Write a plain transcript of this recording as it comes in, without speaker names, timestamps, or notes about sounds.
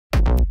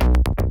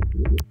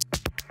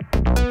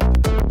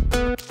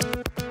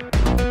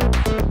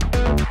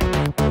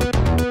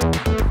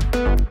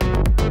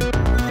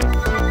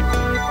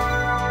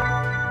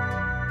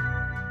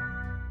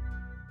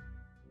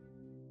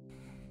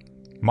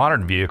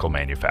Modern vehicle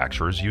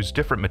manufacturers use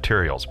different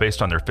materials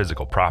based on their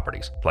physical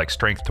properties, like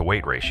strength to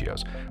weight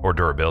ratios or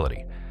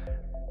durability.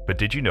 But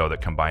did you know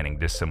that combining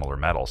dissimilar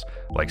metals,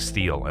 like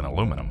steel and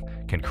aluminum,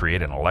 can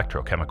create an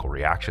electrochemical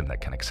reaction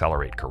that can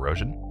accelerate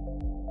corrosion?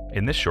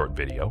 In this short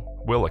video,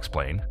 we'll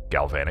explain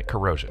galvanic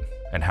corrosion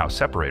and how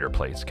separator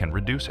plates can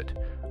reduce it,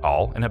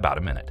 all in about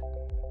a minute.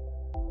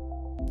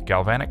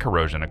 Galvanic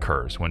corrosion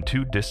occurs when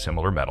two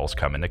dissimilar metals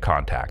come into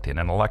contact in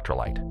an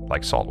electrolyte,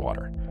 like salt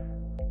water.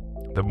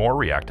 The more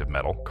reactive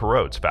metal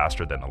corrodes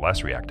faster than the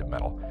less reactive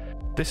metal.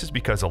 This is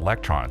because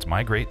electrons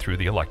migrate through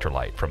the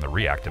electrolyte from the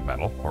reactive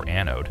metal, or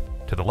anode,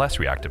 to the less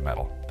reactive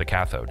metal, the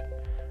cathode.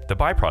 The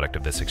byproduct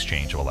of this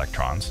exchange of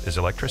electrons is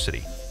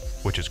electricity,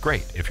 which is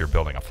great if you're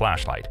building a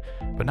flashlight,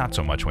 but not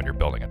so much when you're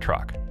building a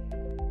truck.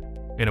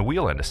 In a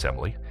wheel end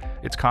assembly,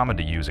 it's common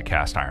to use a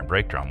cast iron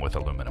brake drum with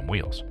aluminum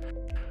wheels,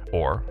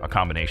 or a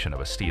combination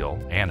of a steel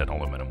and an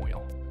aluminum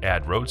wheel.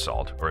 Add road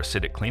salt or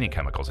acidic cleaning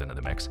chemicals into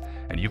the mix,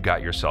 and you've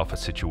got yourself a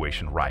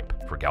situation ripe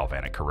for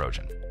galvanic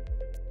corrosion.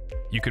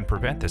 You can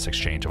prevent this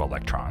exchange of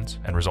electrons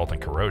and resulting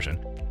corrosion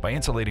by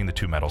insulating the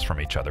two metals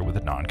from each other with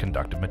a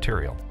non-conductive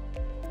material.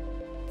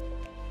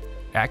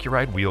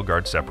 Accuride wheel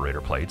guard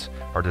separator plates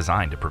are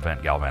designed to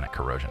prevent galvanic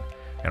corrosion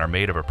and are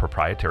made of a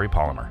proprietary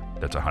polymer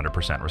that's 100%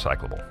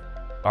 recyclable.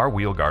 Our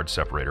wheel guard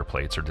separator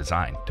plates are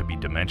designed to be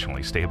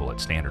dimensionally stable at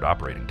standard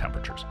operating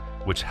temperatures,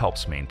 which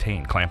helps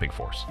maintain clamping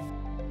force.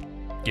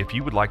 If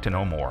you would like to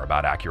know more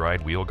about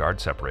Accuride wheel guard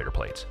separator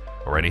plates,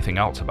 or anything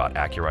else about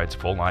Accuride's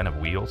full line of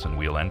wheels and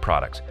wheel end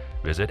products,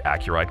 visit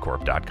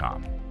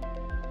accuridecorp.com.